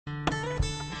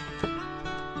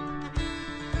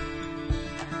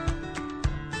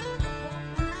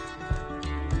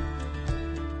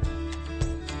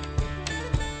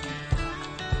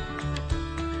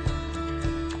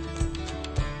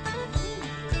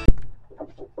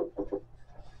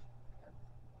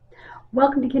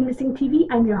Welcome to Kidmissing TV.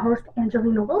 I'm your host,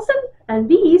 Angelina Wilson, and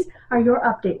these are your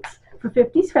updates for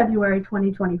 50s February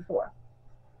 2024.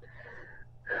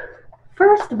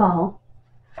 First of all,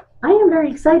 I am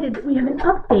very excited that we have an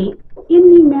update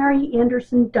in the Mary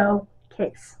Anderson Doe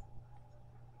case.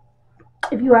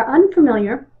 If you are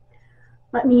unfamiliar,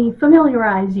 let me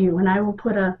familiarize you, and I will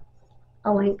put a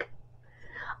link.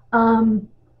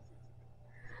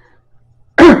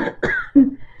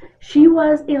 She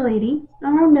was a lady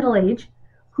around middle age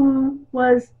who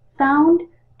was found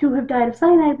to have died of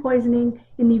cyanide poisoning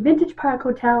in the Vintage Park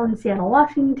Hotel in Seattle,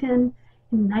 Washington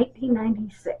in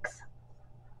 1996.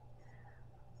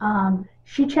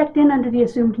 She checked in under the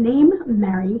assumed name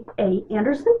Mary A.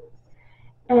 Anderson,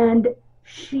 and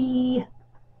she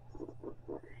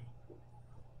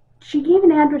gave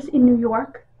an address in New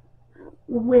York,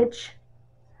 which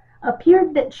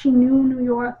appeared that she knew New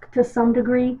York to some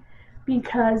degree,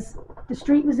 because the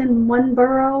street was in one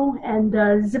borough and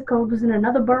the zip code was in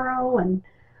another borough and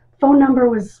phone number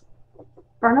was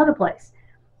for another place.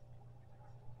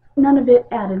 None of it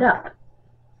added up.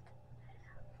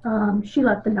 She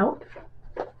left a note.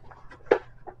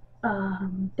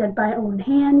 Dead by own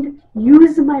hand.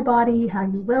 Use my body how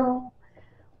you will.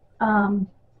 And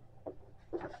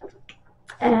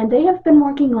they have been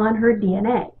working on her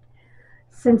DNA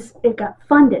since it got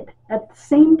funded at the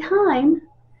same time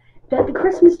that the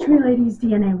Christmas Tree Lady's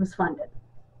DNA was funded.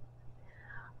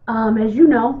 As you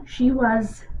know, she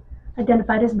was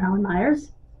identified as Marilyn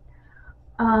Myers.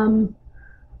 And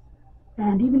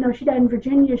even though she died in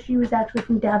Virginia, she was actually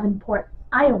from Davenport,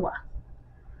 Iowa.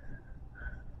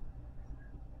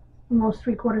 Almost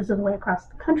 3/4 of the way across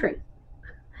the country.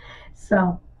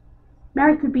 So,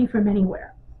 Mary could be from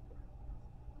anywhere.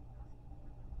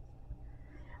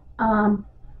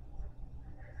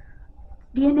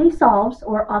 DNA Solves,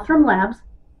 or Othram Labs,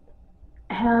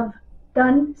 have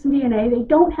done some DNA. They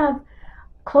don't have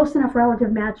close enough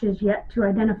relative matches yet to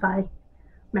identify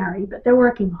Mary, but they're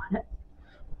working on it.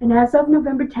 And as of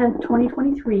November 10th,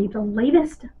 2023, the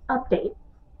latest update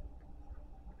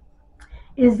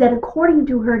is that according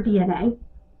to her DNA,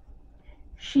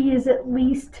 she is at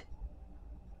least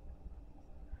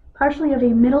partially of a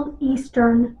Middle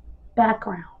Eastern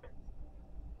background.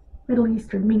 Middle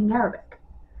Eastern meaning Arabic.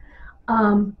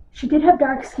 She did have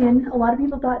dark skin. A lot of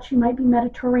people thought she might be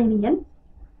Mediterranean,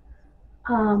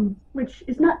 which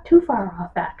is not too far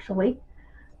off, actually.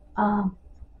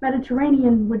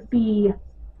 Mediterranean would be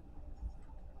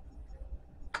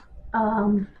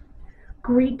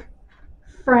Greek,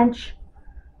 French,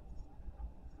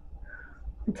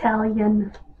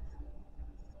 Italian,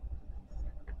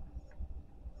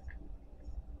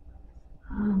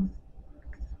 and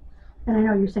I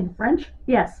know you're saying French.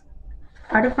 Yes.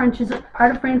 Part of France is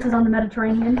on the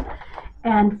Mediterranean,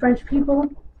 and French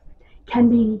people can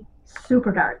be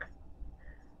super dark.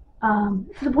 To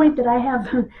the point that I have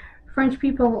French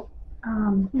people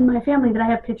in my family that I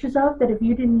have pictures of that if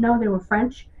you didn't know they were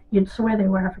French, you'd swear they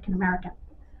were African American.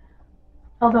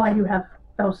 Although I do have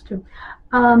those too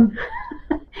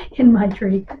in my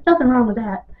tree. Nothing wrong with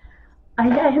that. I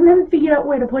haven't figured out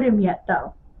where to put him yet,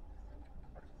 though.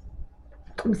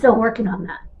 I'm still working on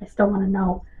that. I still want to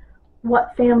know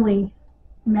what family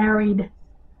married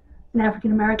an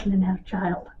African American and had a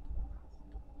child.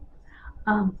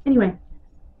 Anyway,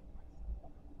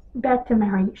 back to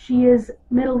Mary. She is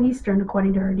Middle Eastern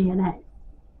according to her DNA,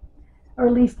 or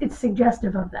at least it's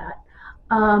suggestive of that.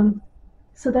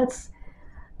 So that's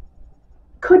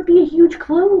could be a huge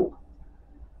clue.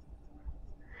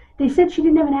 They said she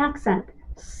didn't have an accent,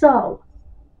 so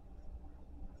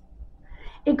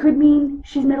it could mean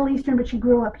she's Middle Eastern, but she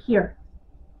grew up here.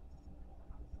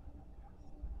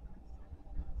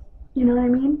 You know what I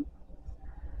mean?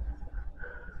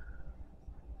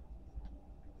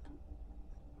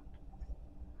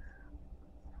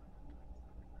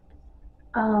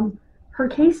 Her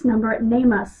case number at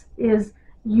NamUs is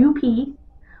UP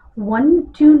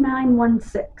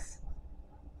 12916.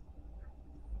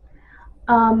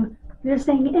 They're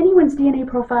saying anyone's DNA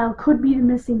profile could be the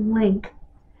missing link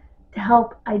to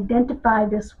help identify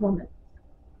this woman.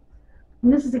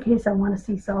 And this is a case I want to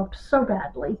see solved so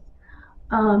badly.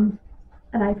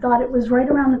 And I thought it was right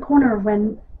around the corner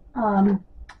when the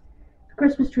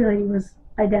Christmas Tree Lady was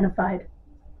identified.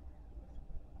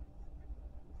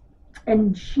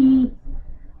 And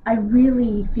I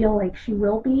really feel like she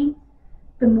will be.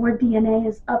 The more DNA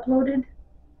is uploaded,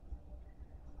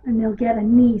 and they'll get a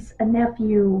niece, a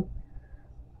nephew,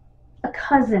 a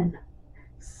cousin,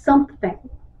 something,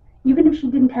 even if she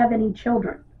didn't have any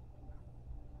children.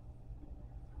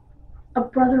 A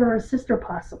brother or a sister,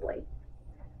 possibly.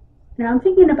 Now I'm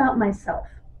thinking about myself.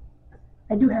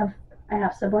 I a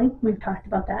half sibling. We've talked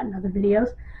about that in other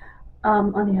videos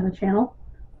on the other channel.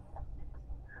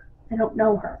 I don't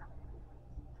know her.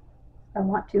 I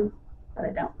want to, but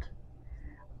I don't.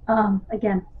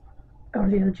 Again, go to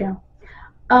the other channel.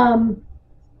 And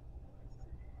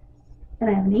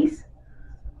I have a niece.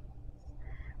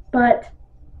 But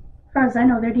as far as I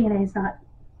know, their DNA has not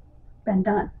been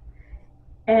done.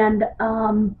 And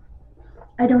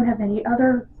I don't have any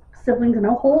other siblings,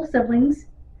 no whole siblings.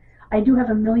 I do have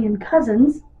a million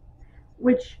cousins,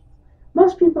 which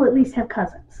most people at least have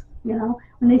cousins. You know,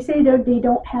 when they say they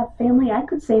don't have family, I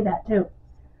could say that too,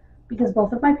 because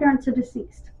both of my parents are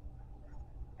deceased,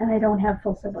 and I don't have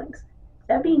full siblings.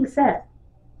 That being said,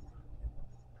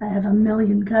 I have a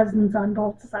million cousins on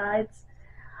both sides.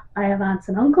 I have aunts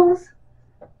and uncles.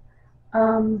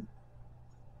 Her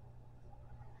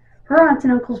aunts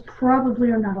and uncles probably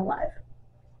are not alive.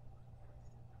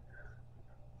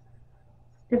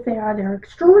 If they are, they're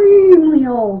extremely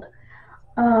old.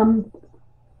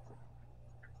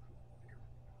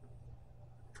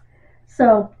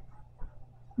 So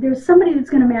there's somebody that's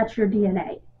going to match your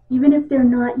DNA, even if they're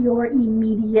not your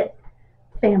immediate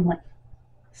family.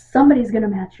 Somebody's going to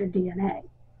match your DNA.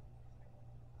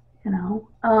 You know,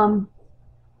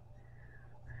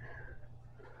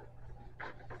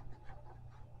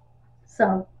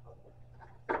 so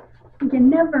you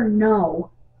never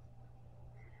know.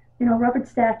 You know, Robert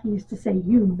Stack used to say,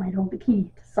 you might hold the key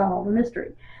to solve a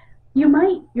mystery. You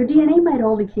might, your DNA might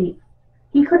hold the key.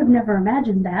 He could have never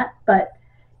imagined that, but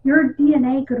your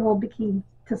DNA could hold the key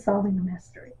to solving a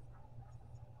mystery.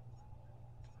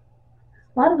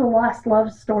 A lot of the lost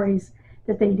love stories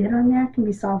that they did on there can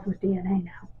be solved with DNA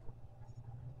now.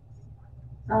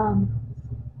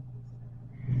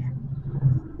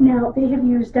 Now, they have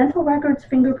used dental records,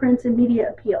 fingerprints, and media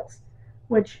appeals,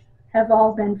 which have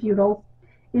all been futile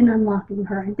in unlocking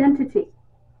her identity.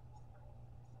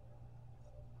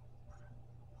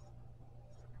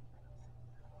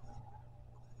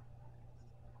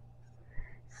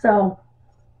 So,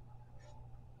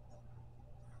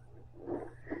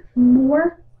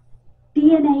 more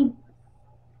DNA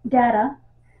data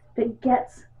that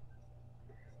gets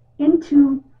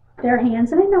into their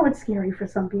hands, and I know it's scary for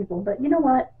some people, but you know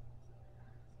what?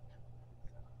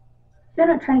 They're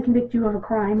not trying to convict you of a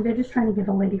crime, they're just trying to give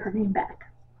a lady her name back.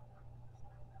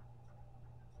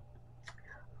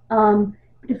 But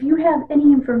if you have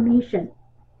any information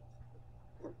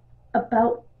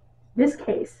about this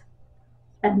case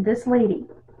and this lady,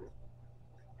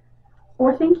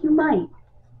 or think you might,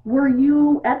 were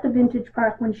you at the Vintage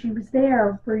Park when she was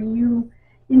there? Were you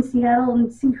in Seattle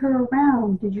and see her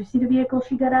around? Did you see the vehicle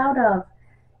she got out of?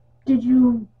 Did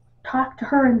you talk to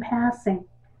her in passing?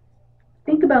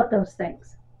 Think about those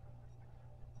things.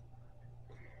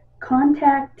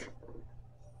 Contact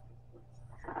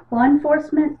law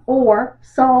enforcement or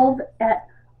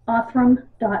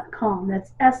solve@othram.com.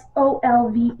 That's SOLVE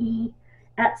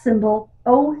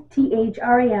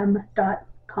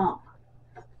 @OTHRAM.com.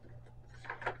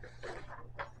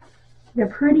 They're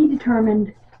pretty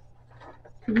determined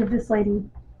to give this lady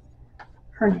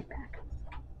her name back.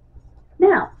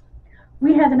 Now,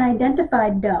 we have an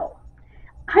identified doe.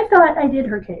 I thought I did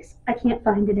her case. I can't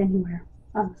find it anywhere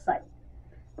on the site.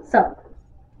 So,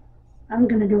 I'm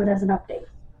going to do it as an update.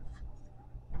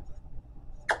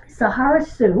 Sahara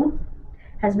Sue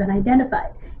has been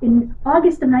identified. In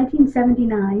August of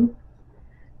 1979,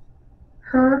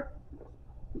 her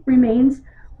remains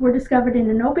were discovered in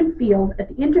an open field at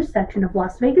the intersection of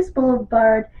Las Vegas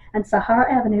Boulevard and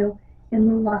Sahara Avenue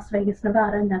in Las Vegas,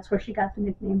 Nevada, and that's where she got the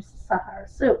nickname Sahara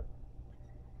Sue.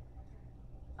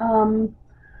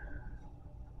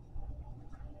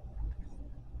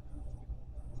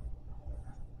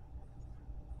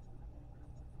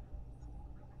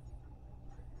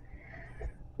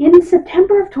 In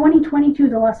September of 2022,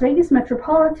 the Las Vegas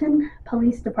Metropolitan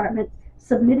Police Department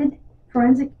submitted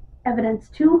forensic evidence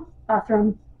to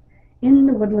Othram in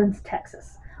the Woodlands,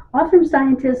 Texas. Othram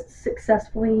scientists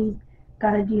successfully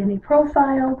got a DNA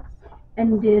profile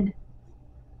and did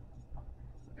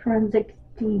forensic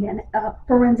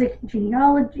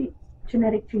genealogy,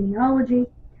 genetic genealogy,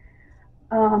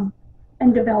 and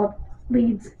developed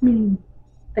leads, meaning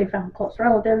they found close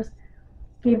relatives,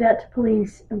 gave that to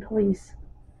police, and police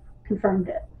confirmed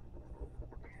it.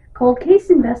 Cold case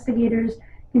investigators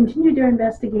continued their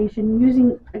investigation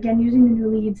using the new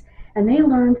leads, and they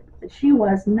learned that she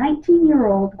was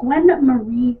 19-year-old Gwen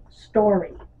Marie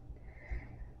Story.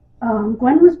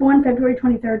 Gwen was born February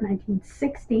 23rd,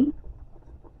 1960.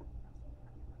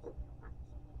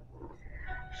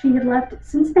 She had left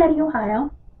Cincinnati,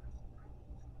 Ohio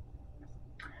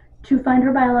to find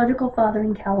her biological father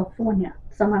in California.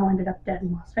 somehow ended up dead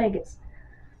in Las Vegas.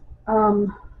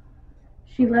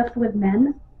 She left with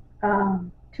men,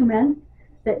 2 men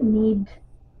that need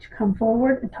to come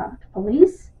forward and talk to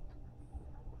police.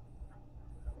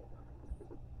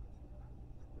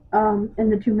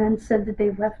 And the 2 men said that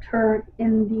they left her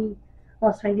in the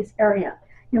Las Vegas area.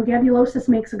 You know, Gabulosis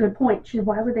makes a good point. She said,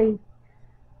 why would they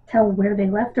tell where they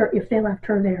left her if they left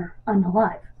her there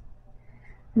unalive?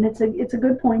 And it's a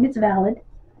good point. It's valid.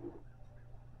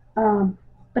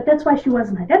 But that's why she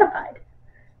wasn't identified.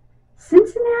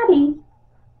 Cincinnati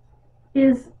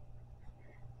is,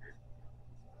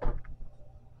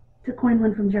 to coin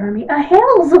one from Jeremy, a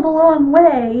hells of a long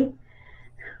way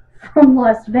from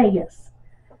Las Vegas.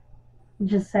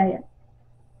 Just saying.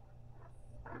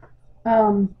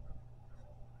 The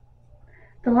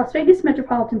Las Vegas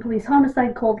Metropolitan Police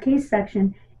Homicide Cold Case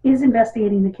Section is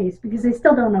investigating the case because they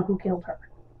still don't know who killed her.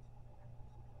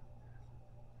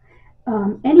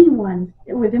 Anyone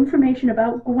with information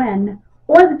about Gwen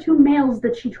or the 2 males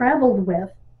that she traveled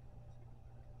with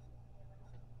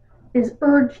is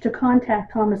urged to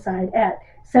contact Homicide at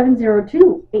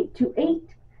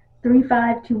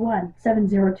 702-828-3521,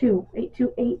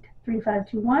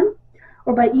 702-828-3521,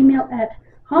 or by email at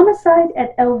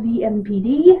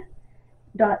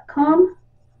homicide@lvmpd.com,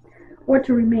 or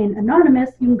to remain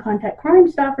anonymous, you can contact Crime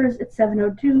Stoppers at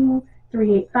 702-385-5555,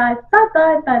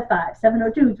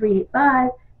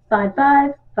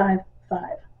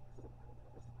 702-385-5555,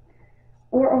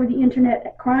 or over the internet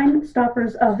at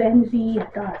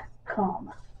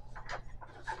crimestoppersofnv.com.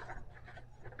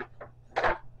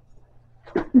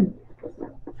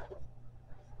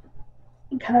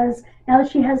 Because now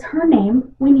that she has her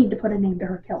name, we need to put a name to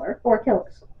her killer or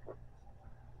killers.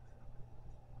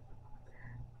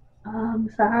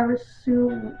 Sahara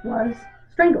Sue was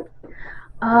strangled.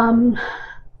 Well,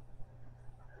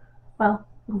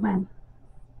 when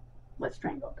was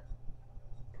strangled?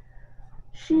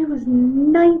 She was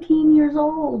 19 years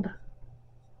old.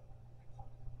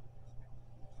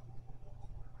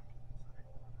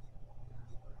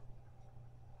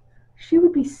 She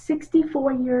would be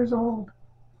 64 years old.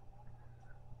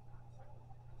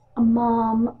 A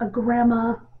mom, a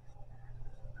grandma,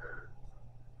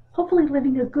 hopefully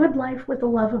living a good life with the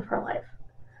love of her life,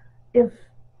 if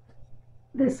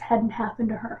this hadn't happened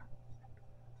to her.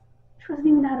 She wasn't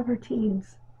even out of her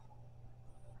teens.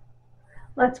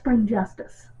 Let's bring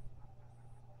justice.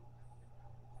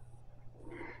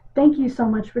 Thank you so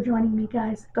much for joining me,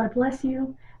 guys. God bless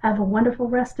you. Have a wonderful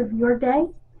rest of your day.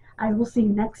 I will see you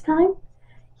next time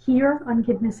here on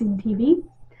Kidmissing TV.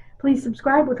 Please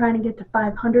subscribe. We're trying to get to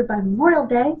 500 by Memorial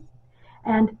Day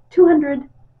and 200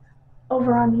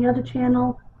 over on the other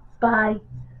channel by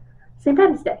St.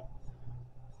 Patty's Day.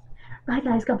 Bye,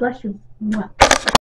 guys. God bless you. Mwah.